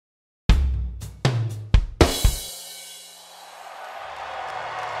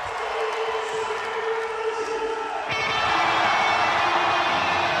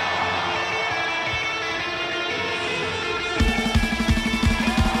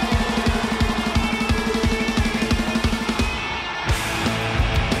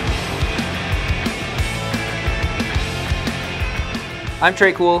I'm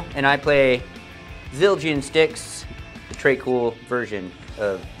Trey Cool, and I play Zildjian sticks, the Trey Cool version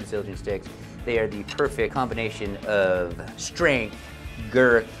of the Zildjian sticks. They are the perfect combination of strength,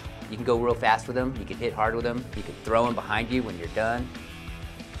 girth. You can go real fast with them, you can hit hard with them, you can throw them behind you when you're done.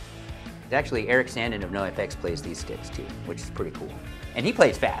 Actually, Eric Sandin of NoFX plays these sticks too, which is pretty cool. And he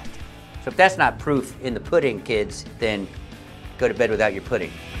plays fast. So if that's not proof in the pudding, kids, then go to bed without your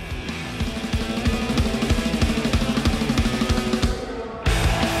pudding.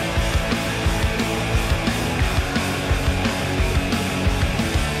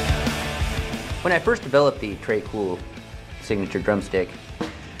 When I first developed the Trey Cool signature drumstick,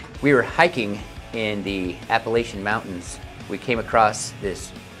 we were hiking in the Appalachian Mountains. We came across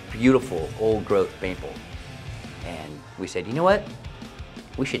this beautiful old growth maple. And we said, you know what?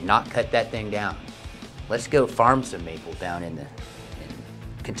 We should not cut that thing down. Let's go farm some maple down in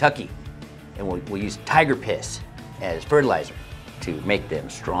Kentucky. And we'll use tiger piss as fertilizer to make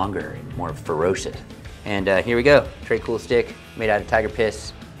them stronger and more ferocious. And here we go, Trey Cool stick made out of tiger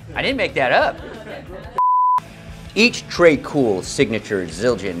piss. I didn't make that up. Each Trey Cool signature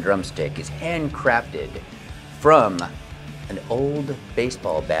Zildjian drumstick is handcrafted from an old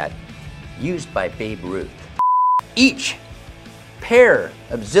baseball bat used by Babe Ruth. Each pair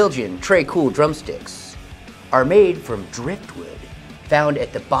of Zildjian Trey Cool drumsticks are made from driftwood found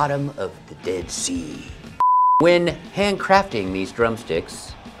at the bottom of the Dead Sea. When handcrafting these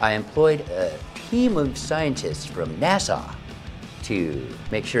drumsticks, I employed a team of scientists from NASA to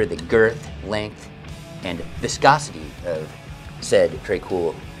make sure the girth, length, and viscosity of said Trey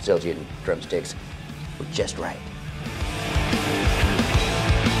Cool Zildjian drumsticks were just right.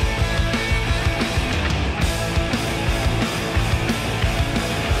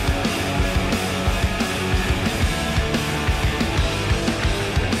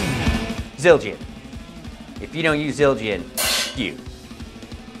 Zildjian. If you don't use Zildjian, you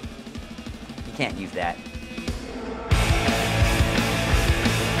can't use that.